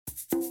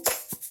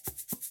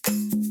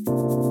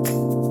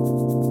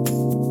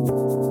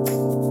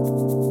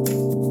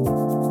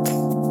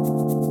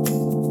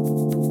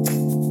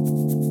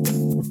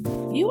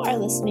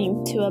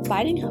listening to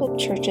Abiding Hope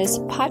Church's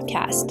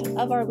podcast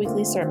of our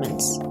weekly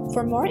sermons.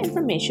 For more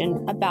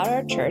information about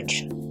our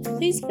church,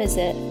 please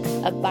visit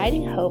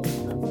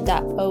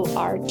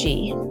abidinghope.org.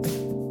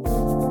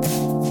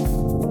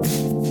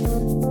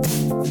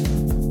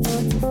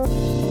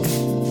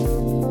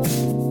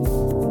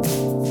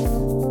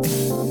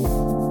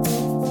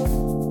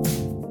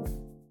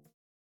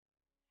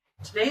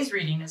 Today's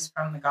reading is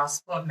from the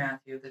Gospel of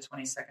Matthew, the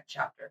 22nd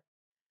chapter.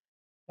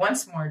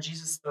 Once more,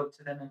 Jesus spoke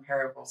to them in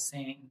parables,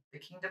 saying, "The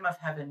kingdom of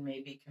heaven may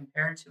be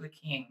compared to a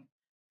king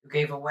who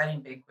gave a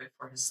wedding banquet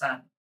for his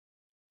son.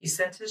 He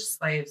sent his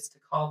slaves to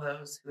call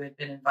those who had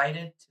been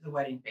invited to the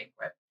wedding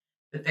banquet,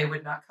 but they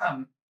would not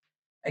come.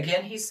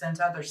 Again, he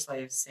sent other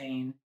slaves,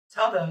 saying,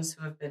 'Tell those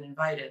who have been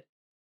invited,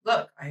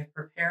 look, I have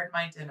prepared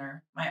my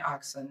dinner, my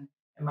oxen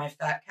and my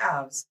fat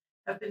calves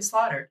have been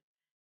slaughtered.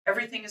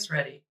 Everything is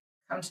ready.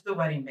 Come to the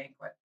wedding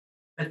banquet.'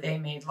 But they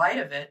made light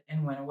of it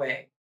and went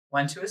away,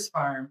 one to his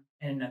farm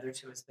and another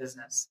to his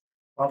business,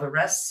 while the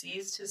rest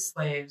seized his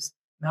slaves,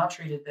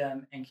 maltreated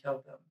them, and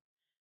killed them.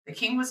 The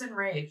king was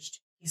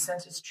enraged. He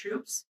sent his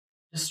troops,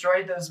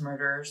 destroyed those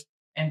murderers,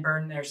 and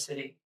burned their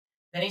city.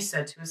 Then he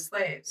said to his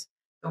slaves,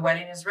 'The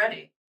wedding is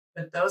ready,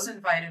 but those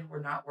invited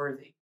were not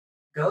worthy.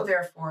 Go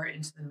therefore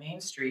into the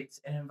main streets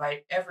and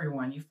invite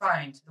everyone you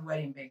find to the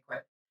wedding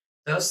banquet.'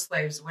 Those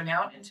slaves went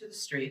out into the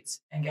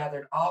streets and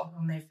gathered all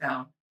whom they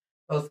found,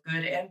 both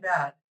good and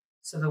bad,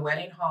 so the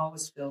wedding hall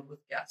was filled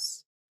with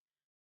guests.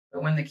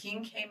 But when the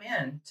king came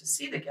in to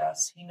see the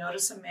guests, he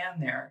noticed a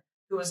man there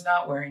who was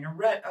not wearing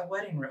a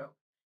wedding robe.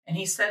 And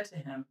he said to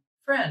him,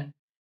 'Friend,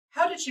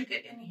 how did you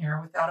get in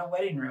here without a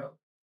wedding robe?'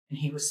 And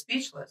he was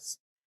speechless.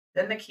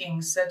 Then the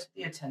king said to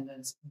the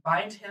attendants,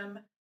 'Bind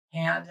him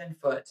hand and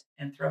foot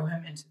and throw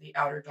him into the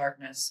outer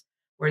darkness,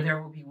 where there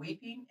will be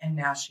weeping and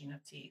gnashing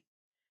of teeth.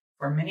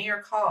 For many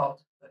are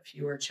called, but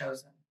few are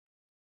chosen.'"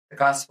 The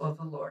Gospel of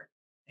the Lord.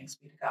 Thanks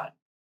be to God.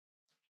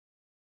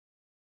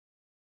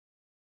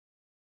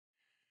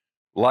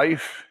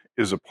 Life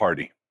is a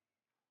party.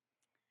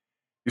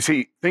 You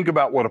see, think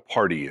about what a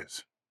party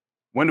is.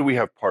 When do we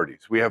have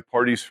parties? We have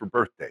parties for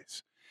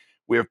birthdays.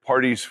 We have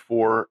parties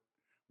for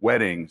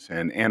weddings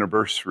and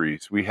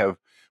anniversaries. We have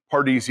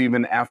parties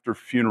even after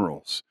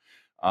funerals.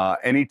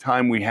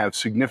 Anytime we have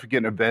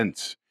significant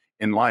events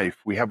in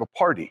life, we have a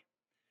party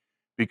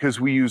because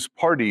we use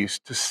parties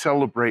to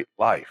celebrate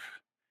life.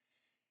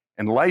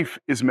 And life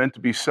is meant to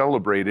be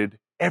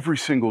celebrated every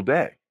single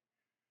day.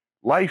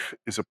 Life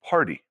is a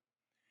party.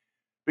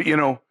 But you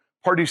know,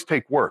 parties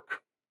take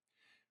work.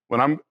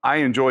 I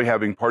enjoy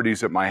having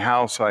parties at my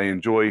house. I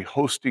enjoy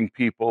hosting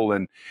people,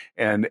 and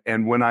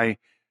when I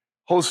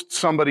host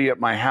somebody at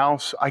my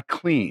house, I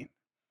clean,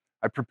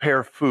 I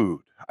prepare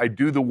food, I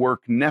do the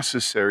work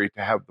necessary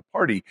to have the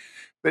party.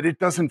 But it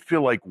doesn't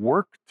feel like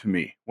work to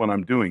me when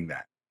I'm doing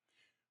that.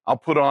 I'll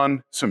put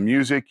on some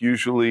music,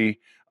 usually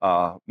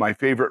my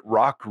favorite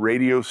rock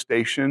radio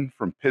station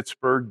from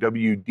Pittsburgh,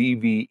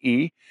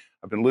 WDVE.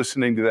 I've been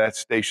listening to that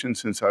station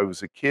since I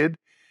was a kid.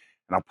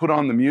 And I'll put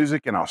on the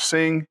music and I'll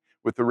sing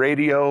with the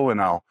radio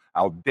and I'll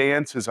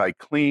dance as I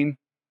clean,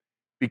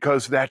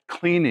 because that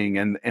cleaning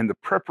and the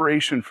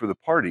preparation for the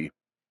party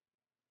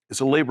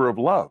is a labor of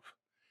love.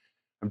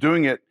 I'm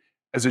doing it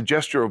as a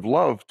gesture of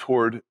love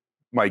toward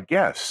my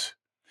guests.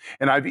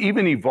 And I've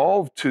even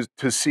evolved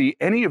to see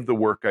any of the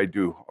work I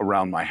do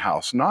around my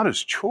house, not as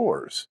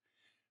chores,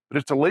 but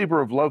it's a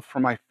labor of love for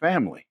my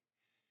family.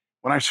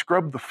 When I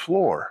scrub the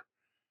floor,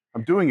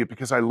 I'm doing it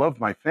because I love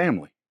my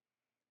family.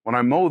 When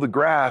I mow the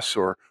grass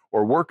or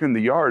work in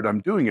the yard,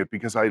 I'm doing it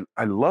because I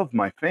love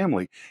my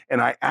family,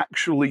 and I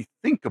actually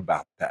think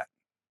about that.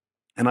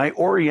 And I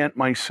orient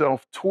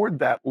myself toward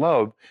that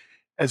love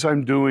as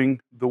I'm doing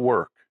the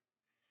work.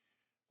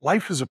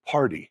 Life is a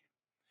party.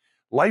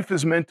 Life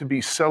is meant to be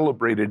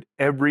celebrated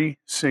every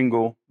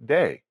single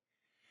day.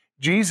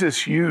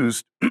 Jesus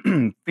used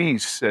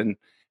feasts and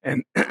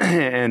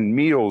and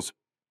meals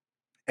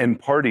and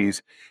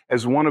parties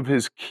as one of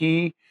his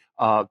key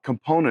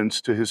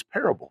components to his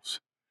parables.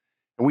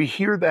 And we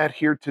hear that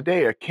here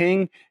today. A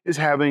king is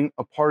having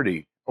a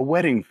party, a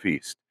wedding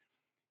feast,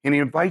 and he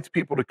invites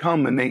people to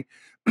come, and they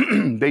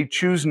they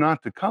choose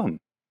not to come.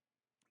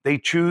 They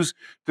choose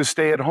to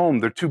stay at home.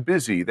 They're too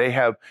busy. They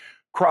have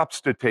crops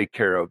to take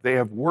care of. They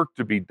have work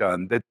to be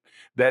done.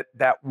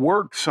 That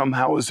work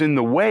somehow is in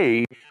the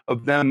way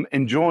of them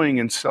enjoying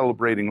and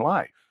celebrating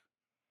life.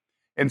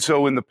 And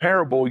so in the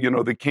parable, you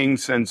know, the king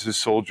sends his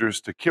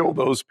soldiers to kill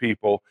those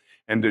people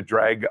and to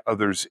drag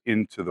others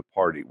into the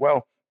party.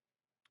 Well,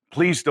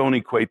 please don't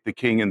equate the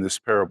king in this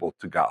parable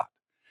to God.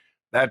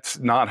 That's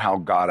not how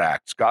God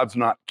acts. God's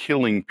not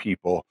killing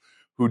people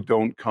who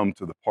don't come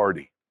to the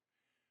party.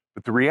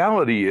 But the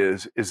reality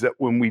is that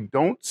when we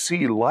don't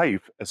see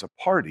life as a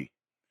party,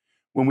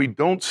 when we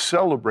don't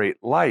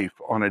celebrate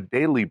life on a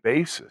daily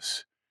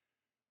basis,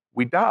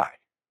 we die.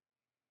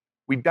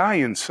 We die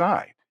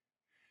inside.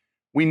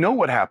 We know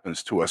what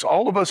happens to us.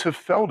 All of us have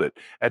felt it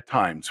at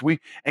times.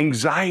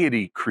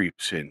 Anxiety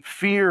creeps in,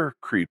 fear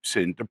creeps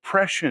in,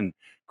 depression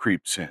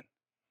creeps in.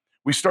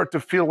 We start to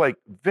feel like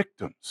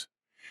victims.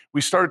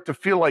 We start to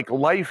feel like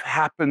life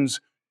happens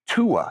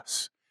to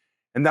us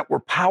and that we're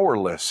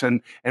powerless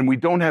and we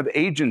don't have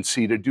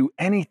agency to do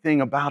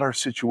anything about our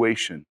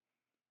situation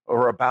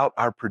or about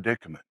our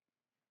predicament.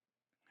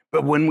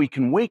 But when we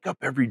can wake up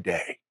every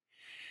day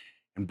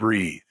and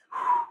breathe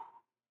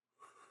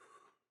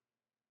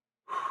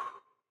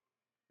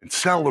and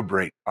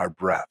celebrate our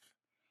breath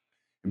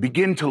and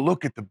begin to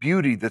look at the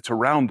beauty that's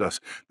around us,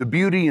 the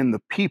beauty in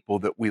the people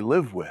that we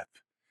live with,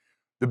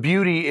 the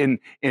beauty in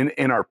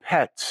our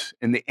pets,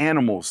 in the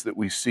animals that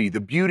we see, the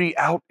beauty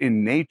out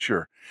in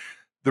nature,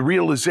 the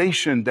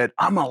realization that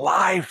I'm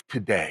alive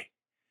today.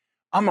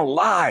 I'm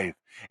alive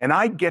and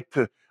I get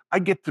to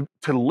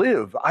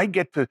live. I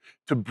get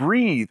to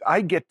breathe.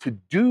 I get to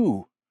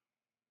do.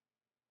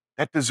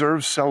 That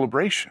deserves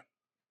celebration.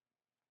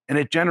 And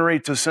it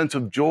generates a sense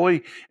of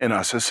joy in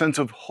us, a sense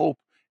of hope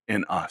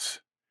in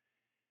us.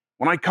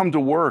 When I come to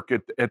work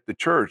at the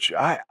church,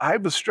 I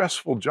have a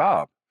stressful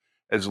job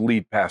as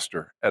lead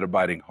pastor at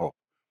Abiding Hope.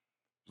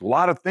 There's a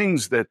lot of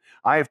things that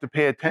I have to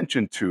pay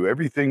attention to,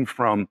 everything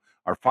from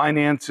our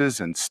finances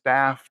and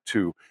staff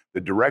to the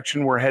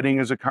direction we're heading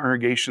as a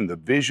congregation, the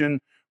vision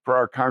for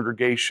our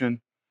congregation,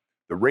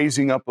 the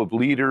raising up of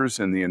leaders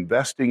and the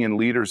investing in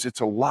leaders. It's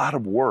a lot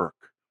of work.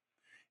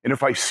 And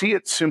if I see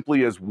it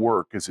simply as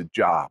work, as a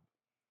job,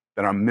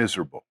 then I'm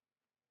miserable.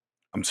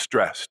 I'm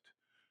stressed.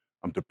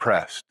 I'm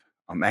depressed.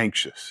 I'm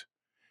anxious.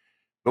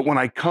 But when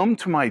I come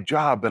to my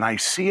job and I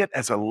see it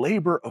as a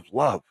labor of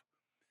love,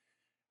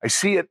 I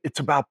see it's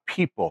about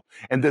people.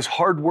 And this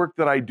hard work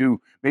that I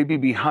do, maybe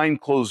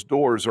behind closed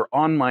doors or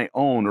on my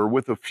own or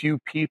with a few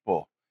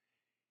people,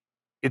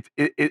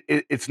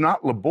 it's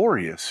not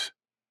laborious.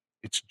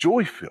 It's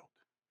joy-filled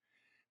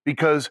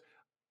because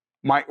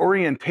my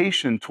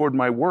orientation toward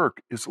my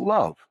work is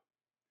love.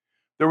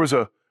 There was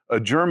a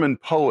German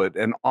poet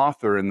and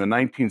author in the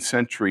 19th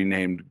century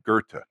named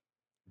Goethe,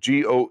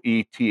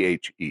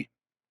 Goethe.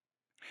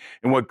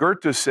 And what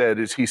Goethe said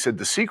is, he said,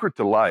 the secret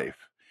to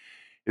life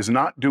is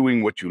not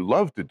doing what you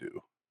love to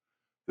do.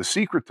 The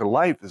secret to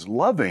life is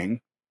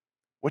loving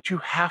what you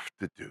have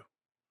to do,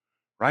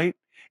 right?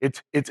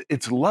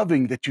 It's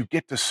loving that you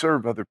get to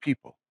serve other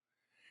people.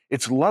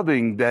 It's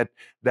loving that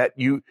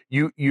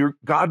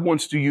God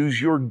wants to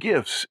use your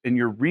gifts and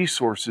your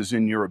resources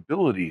and your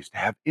abilities to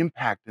have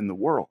impact in the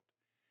world.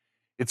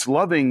 It's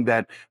loving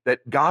that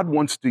God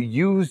wants to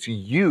use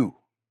you,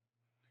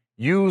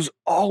 use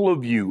all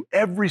of you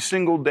every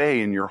single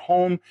day in your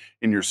home,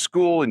 in your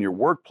school, in your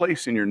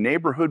workplace, in your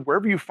neighborhood,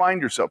 wherever you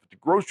find yourself, at the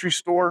grocery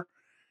store.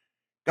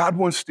 God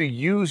wants to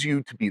use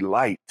you to be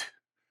light,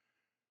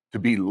 to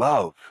be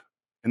love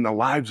in the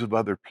lives of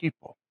other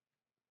people.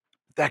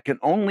 That can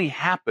only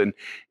happen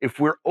if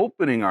we're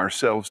opening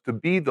ourselves to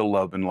be the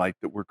love and light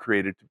that we're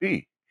created to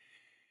be.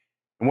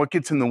 And what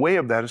gets in the way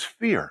of that is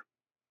fear.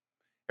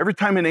 Every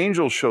time an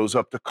angel shows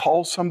up to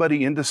call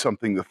somebody into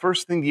something, the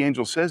first thing the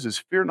angel says is,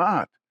 fear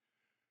not.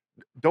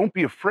 Don't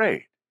be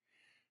afraid.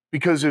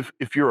 Because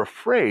if you're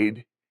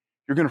afraid,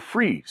 you're going to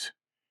freeze.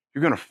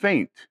 You're going to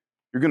faint.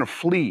 You're going to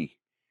flee.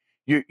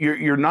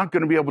 You're not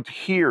going to be able to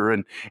hear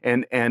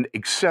and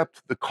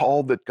accept the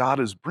call that God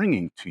is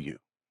bringing to you.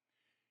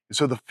 And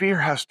so the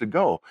fear has to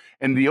go.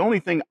 And the only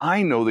thing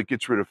I know that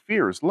gets rid of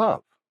fear is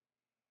love.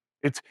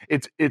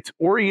 It's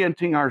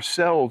orienting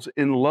ourselves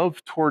in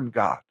love toward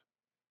God.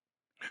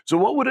 So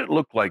what would it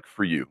look like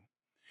for you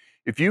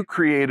if you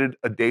created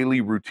a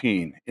daily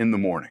routine in the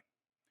morning?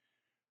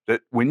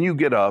 That when you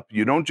get up,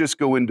 you don't just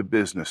go into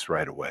business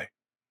right away.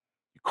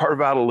 You carve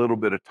out a little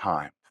bit of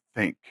time to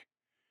think,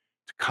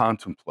 to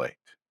contemplate,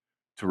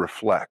 to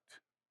reflect.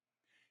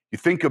 You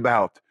think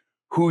about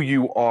who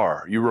you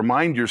are. You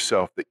remind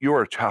yourself that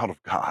you're a child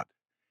of God.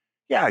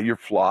 Yeah, you're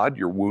flawed,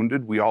 you're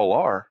wounded, we all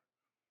are.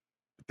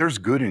 But there's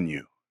good in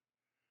you.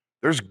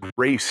 There's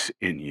grace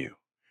in you.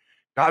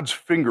 God's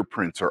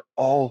fingerprints are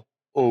all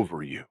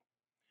over you.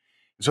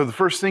 So the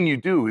first thing you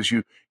do is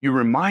you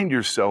remind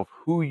yourself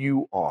who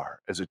you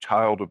are as a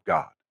child of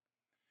God.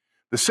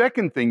 The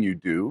second thing you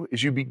do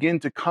is you begin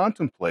to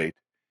contemplate,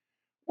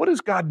 what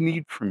does God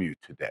need from you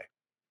today?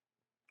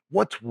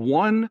 What's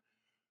one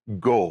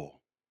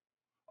goal,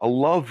 a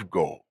love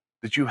goal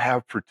that you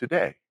have for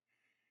today?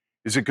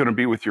 Is it going to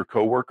be with your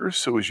coworkers?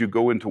 So as you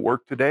go into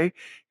work today,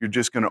 you're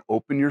just going to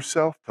open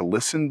yourself to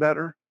listen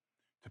better,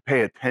 to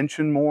pay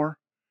attention more.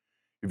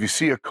 If you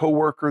see a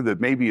coworker that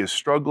maybe is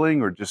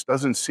struggling or just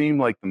doesn't seem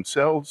like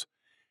themselves,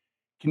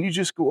 can you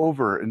just go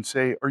over and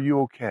say, are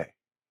you okay?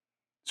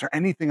 Is there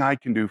anything I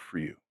can do for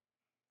you?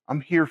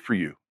 I'm here for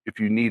you if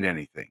you need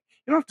anything.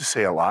 You don't have to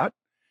say a lot.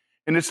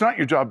 And it's not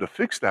your job to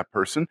fix that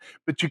person,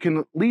 but you can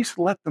at least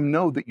let them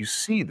know that you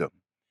see them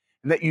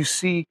and that you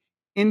see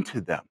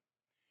into them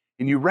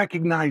and you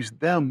recognize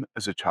them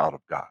as a child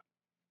of God.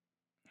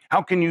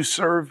 How can you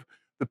serve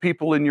the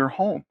people in your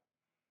home,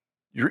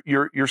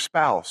 your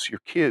spouse,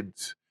 your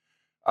kids,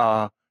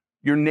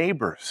 your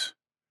neighbors?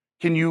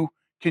 Can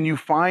you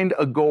find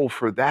a goal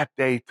for that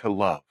day to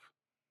love?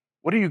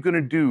 What are you going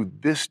to do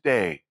this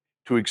day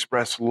to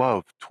express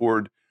love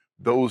toward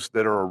those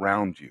that are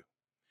around you?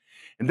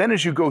 And then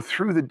as you go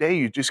through the day,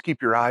 you just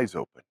keep your eyes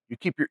open. You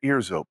keep your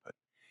ears open.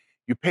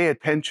 You pay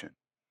attention.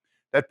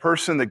 That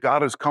person that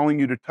God is calling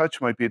you to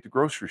touch might be at the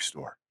grocery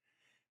store.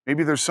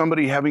 Maybe there's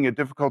somebody having a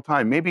difficult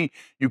time. Maybe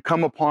you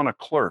come upon a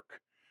clerk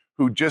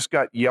who just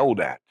got yelled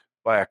at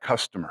by a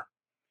customer,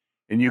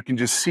 and you can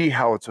just see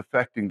how it's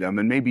affecting them.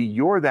 And maybe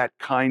you're that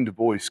kind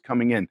voice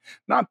coming in,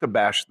 not to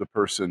bash the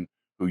person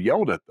who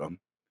yelled at them,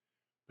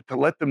 but to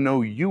let them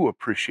know you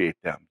appreciate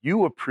them.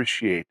 You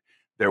appreciate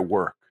their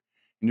work,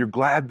 and you're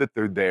glad that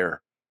they're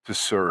there to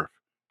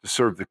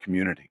serve the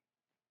community.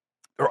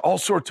 There are all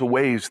sorts of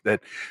ways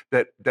that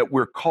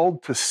we're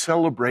called to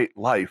celebrate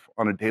life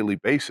on a daily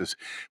basis,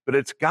 but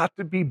it's got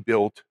to be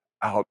built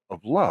out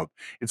of love.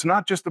 It's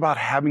not just about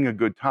having a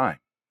good time.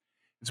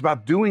 It's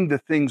about doing the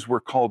things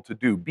we're called to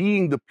do,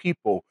 being the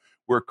people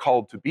we're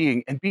called to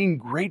being, and being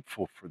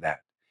grateful for that.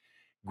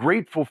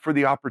 Grateful for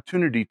the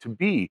opportunity to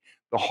be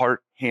the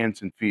heart,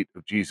 hands, and feet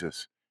of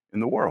Jesus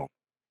in the world.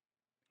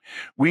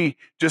 We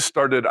just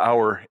started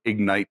our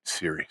Ignite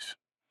series.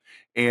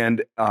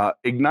 And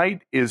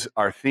Ignite is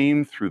our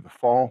theme through the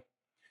fall.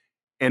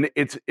 And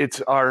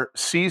it's our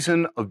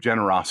season of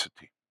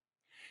generosity.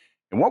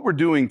 And what we're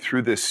doing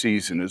through this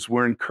season is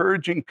we're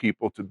encouraging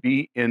people to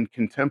be in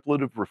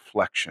contemplative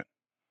reflection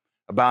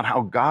about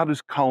how God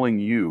is calling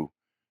you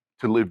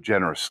to live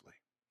generously.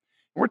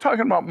 And we're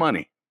talking about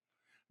money.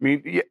 I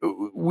mean,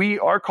 we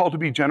are called to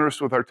be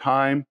generous with our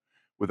time,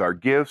 with our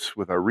gifts,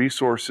 with our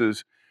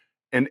resources.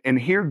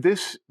 And here,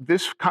 this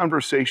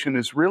conversation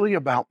is really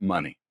about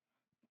money.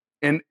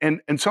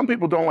 And some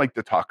people don't like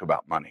to talk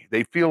about money.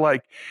 They feel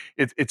like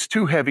it's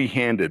too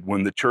heavy-handed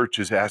when the church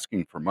is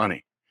asking for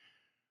money.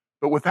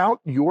 But without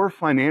your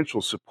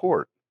financial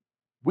support,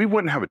 we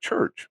wouldn't have a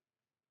church.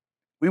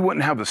 We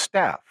wouldn't have a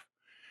staff.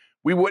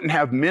 We wouldn't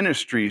have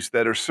ministries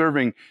that are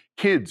serving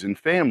kids and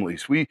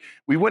families. We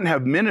wouldn't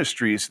have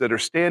ministries that are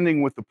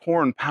standing with the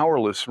poor and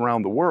powerless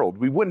around the world.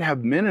 We wouldn't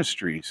have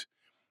ministries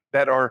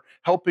that are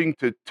helping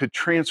to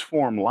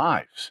transform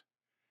lives.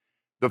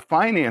 The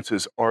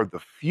finances are the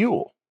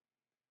fuel.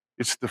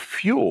 It's the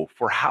fuel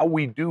for how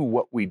we do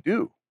what we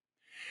do.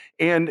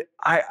 And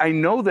I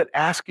know that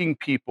asking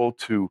people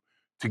to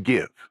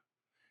give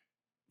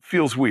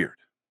feels weird.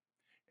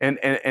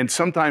 And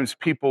sometimes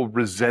people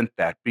resent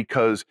that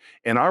because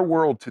in our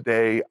world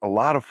today, a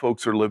lot of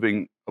folks are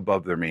living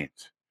above their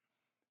means.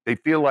 They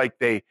feel like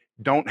they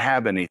don't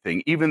have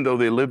anything, even though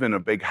they live in a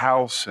big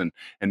house and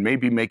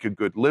maybe make a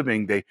good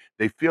living,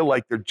 they feel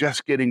like they're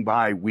just getting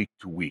by week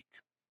to week.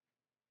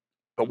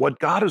 But what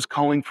God is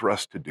calling for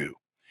us to do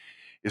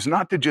is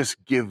not to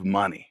just give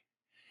money.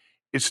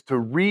 It's to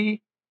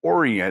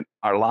reorient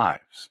our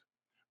lives,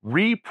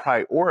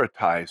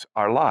 reprioritize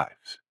our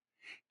lives,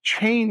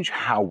 change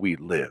how we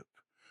live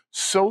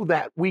so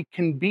that we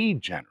can be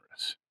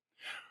generous.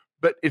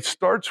 But it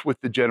starts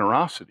with the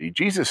generosity.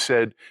 Jesus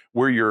said,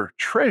 where your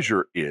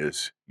treasure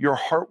is, your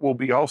heart will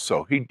be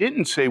also. He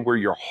didn't say where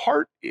your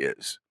heart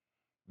is,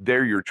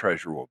 there your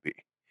treasure will be.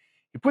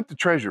 He put the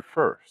treasure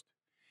first.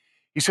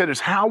 He said it's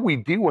how we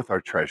deal with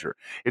our treasure.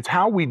 It's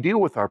how we deal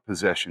with our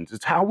possessions.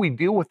 It's how we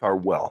deal with our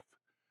wealth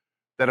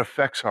that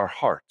affects our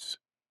hearts.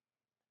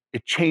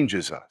 It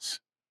changes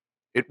us.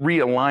 It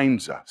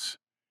realigns us.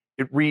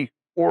 It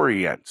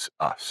reorients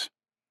us.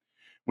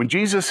 When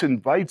Jesus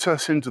invites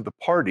us into the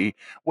party,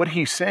 what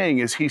he's saying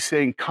is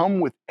come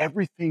with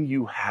everything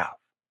you have.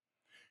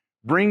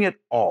 Bring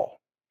it all.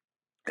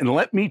 And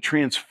let me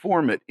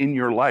transform it in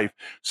your life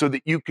so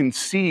that you can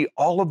see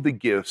all of the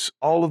gifts,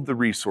 all of the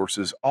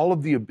resources, all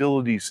of the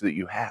abilities that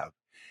you have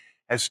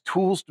as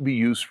tools to be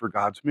used for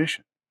God's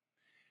mission.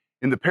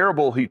 In the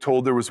parable he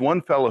told, there was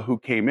one fellow who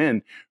came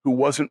in who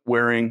wasn't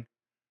wearing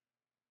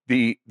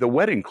the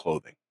wedding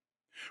clothing.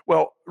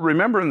 Well,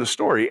 remember in the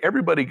story,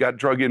 everybody got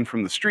drug in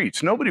from the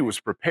streets. Nobody was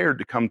prepared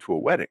to come to a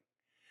wedding.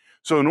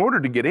 So in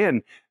order to get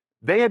in,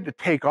 they had to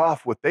take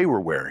off what they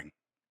were wearing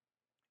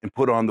and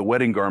put on the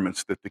wedding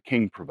garments that the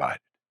king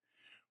provided.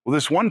 Well,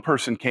 this one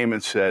person came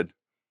and said,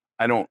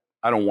 I don't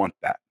want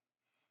that.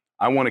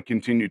 I want to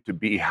continue to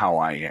be how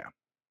I am.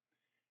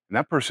 And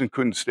that person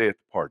couldn't stay at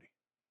the party.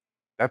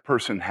 That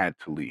person had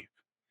to leave.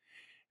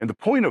 And the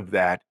point of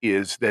that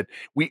is that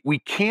we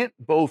can't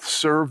both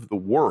serve the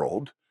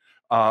world's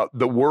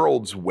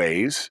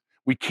ways.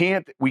 We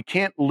can't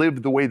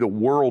live the way the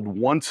world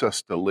wants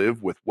us to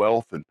live with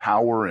wealth and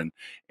power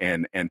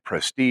and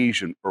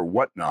prestige or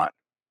whatnot,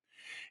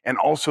 and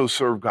also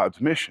serve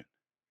God's mission.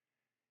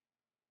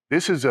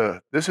 This is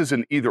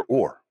an either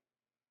or.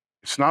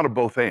 It's not a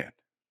both and.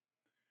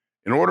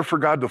 In order for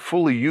God to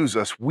fully use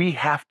us, we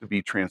have to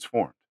be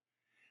transformed.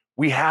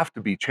 We have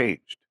to be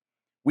changed.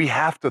 We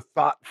have to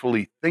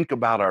thoughtfully think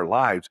about our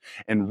lives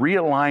and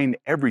realign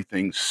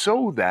everything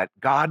so that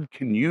God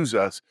can use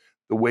us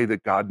the way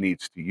that God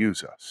needs to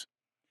use us.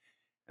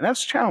 And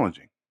that's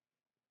challenging.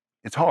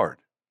 It's hard.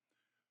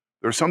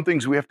 There are some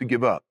things we have to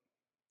give up.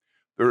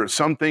 There are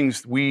some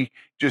things we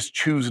just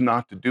choose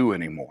not to do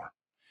anymore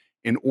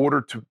in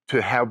order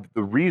to have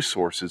the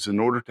resources, in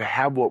order to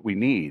have what we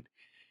need,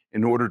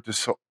 in order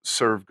to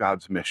serve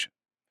God's mission.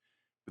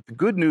 But the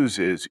good news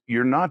is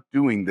you're not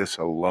doing this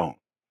alone.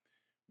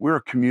 We're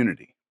a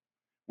community.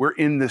 We're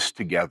in this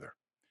together.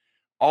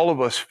 All of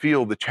us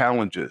feel the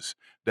challenges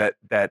that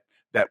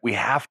we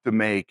have to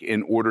make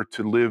in order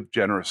to live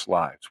generous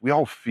lives. We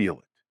all feel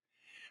it.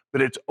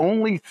 But it's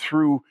only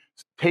through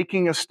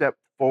taking a step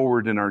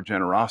forward in our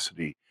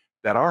generosity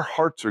that our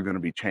hearts are going to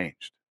be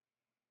changed,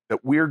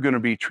 that we're going to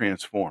be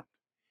transformed.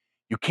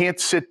 You can't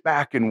sit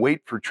back and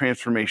wait for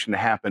transformation to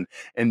happen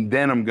and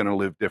then I'm going to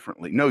live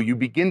differently. No, you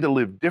begin to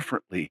live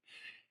differently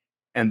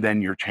and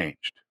then you're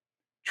changed.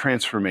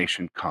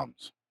 Transformation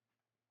comes.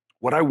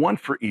 What I want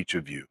for each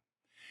of you,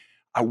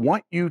 I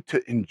want you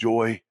to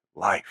enjoy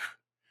life.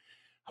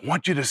 I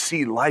want you to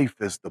see life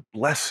as the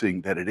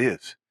blessing that it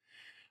is.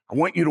 I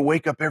want you to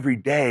wake up every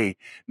day,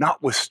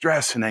 not with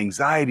stress and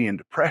anxiety and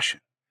depression.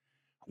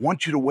 I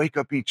want you to wake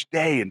up each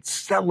day and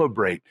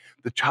celebrate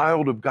the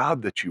child of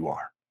God that you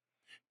are,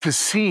 to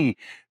see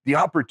the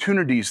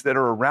opportunities that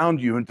are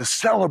around you and to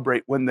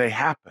celebrate when they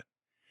happen.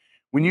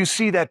 When you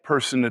see that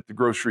person at the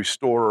grocery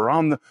store or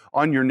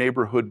on your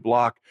neighborhood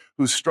block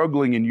who's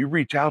struggling and you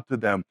reach out to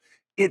them,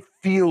 it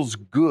feels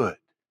good.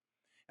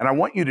 And I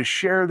want you to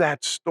share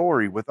that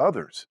story with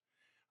others.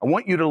 I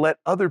want you to let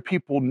other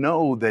people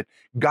know that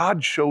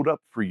God showed up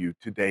for you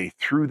today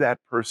through that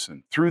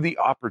person, through the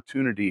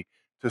opportunity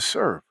to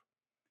serve.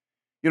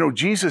 You know,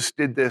 Jesus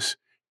did this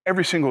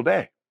every single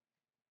day.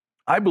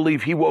 I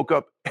believe he woke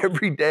up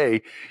every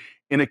day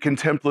in a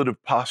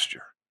contemplative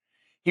posture.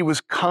 He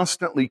was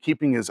constantly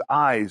keeping his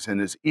eyes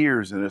and his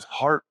ears and his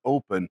heart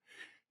open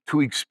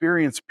to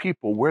experience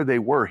people where they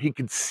were. He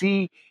could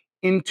see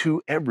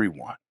into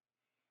everyone.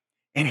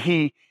 And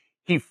he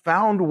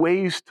found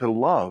ways to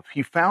love.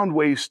 He found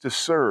ways to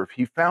serve.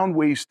 He found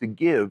ways to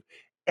give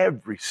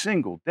every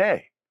single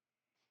day.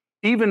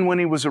 Even when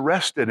he was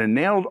arrested and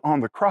nailed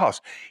on the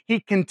cross, he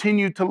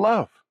continued to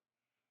love.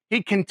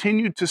 He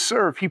continued to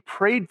serve. He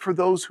prayed for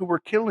those who were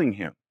killing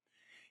him.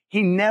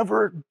 He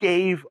never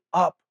gave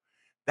up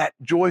that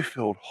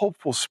joy-filled,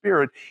 hopeful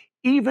spirit,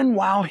 even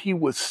while he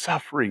was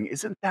suffering.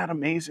 Isn't that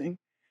amazing?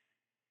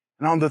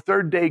 And on the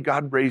third day,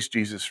 God raised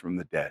Jesus from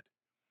the dead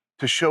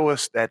to show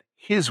us that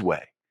his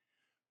way,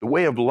 the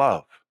way of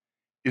love,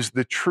 is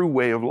the true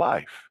way of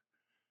life.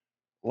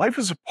 Life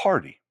is a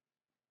party.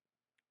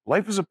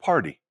 Life is a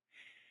party.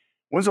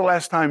 When's the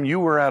last time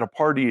you were at a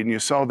party and you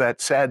saw that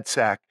sad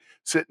sack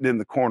sitting in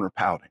the corner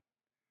pouting,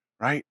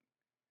 right?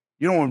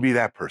 You don't want to be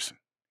that person.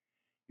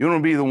 You don't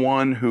want to be the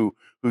one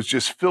who's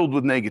just filled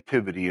with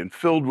negativity and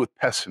filled with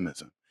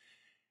pessimism,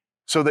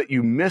 so that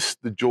you miss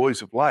the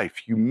joys of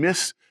life. You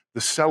miss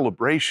the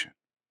celebration.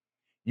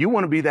 You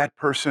want to be that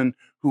person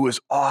who is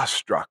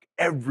awestruck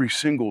every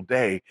single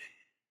day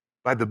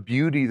by the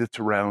beauty that's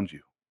around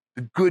you,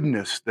 the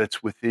goodness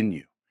that's within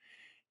you.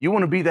 You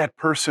want to be that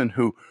person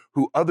who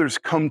others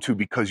come to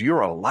because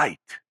you're a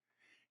light.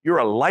 You're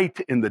a light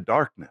in the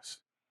darkness.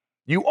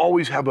 You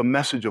always have a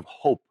message of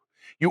hope.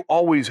 You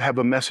always have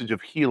a message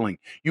of healing.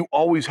 You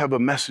always have a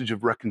message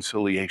of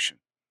reconciliation.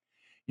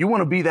 You want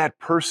to be that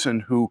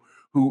person who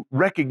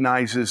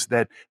recognizes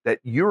that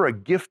you're a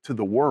gift to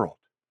the world.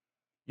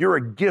 You're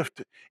a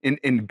gift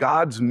in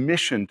God's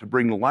mission to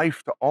bring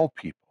life to all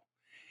people.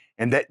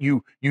 And that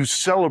you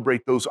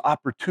celebrate those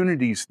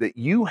opportunities that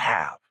you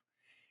have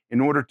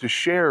in order to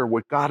share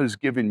what God has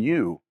given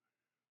you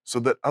so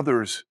that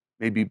others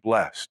may be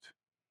blessed.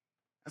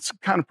 That's the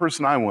kind of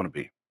person I want to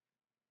be.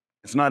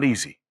 It's not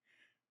easy.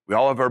 We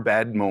all have our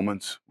bad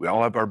moments. We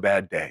all have our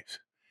bad days.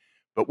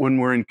 But when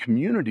we're in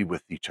community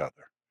with each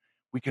other,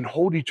 we can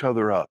hold each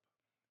other up.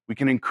 We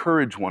can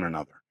encourage one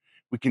another.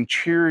 We can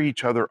cheer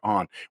each other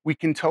on. We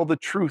can tell the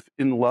truth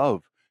in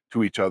love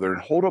to each other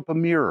and hold up a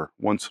mirror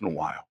once in a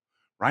while,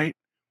 right?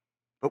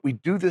 But we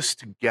do this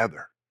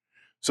together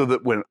so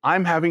that when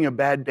I'm having a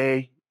bad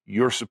day,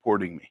 you're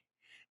supporting me.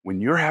 When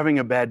you're having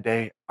a bad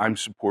day, I'm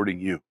supporting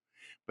you.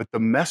 But the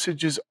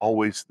message is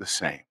always the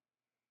same.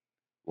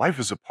 Life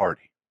is a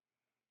party.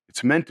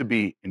 It's meant to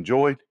be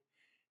enjoyed.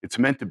 It's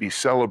meant to be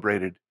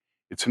celebrated.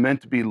 It's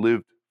meant to be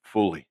lived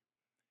fully.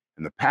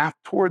 And the path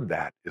toward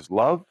that is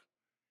love,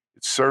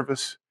 it's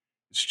service,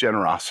 it's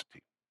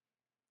generosity.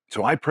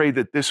 So I pray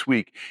that this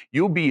week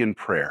you'll be in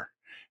prayer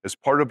as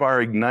part of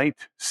our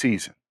Ignite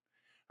season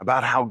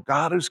about how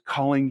God is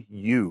calling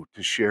you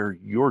to share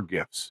your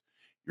gifts,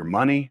 your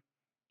money,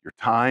 your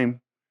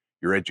time,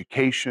 your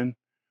education,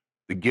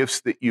 the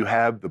gifts that you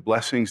have, the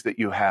blessings that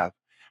you have.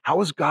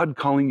 How is God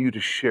calling you to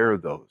share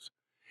those?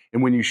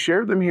 And when you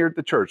share them here at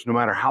the church, no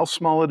matter how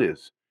small it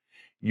is,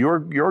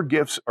 your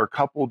gifts are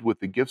coupled with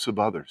the gifts of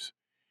others.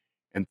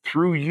 And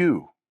through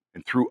you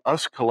and through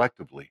us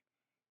collectively,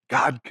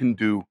 God can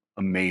do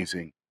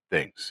amazing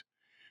things.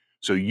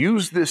 So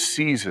use this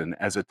season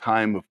as a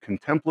time of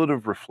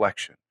contemplative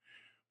reflection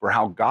for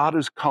how God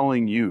is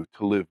calling you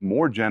to live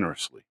more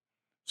generously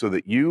so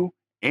that you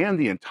and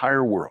the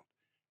entire world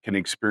can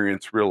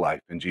experience real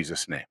life in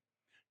Jesus' name.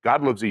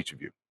 God loves each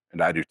of you,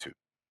 and I do too.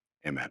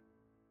 Amen.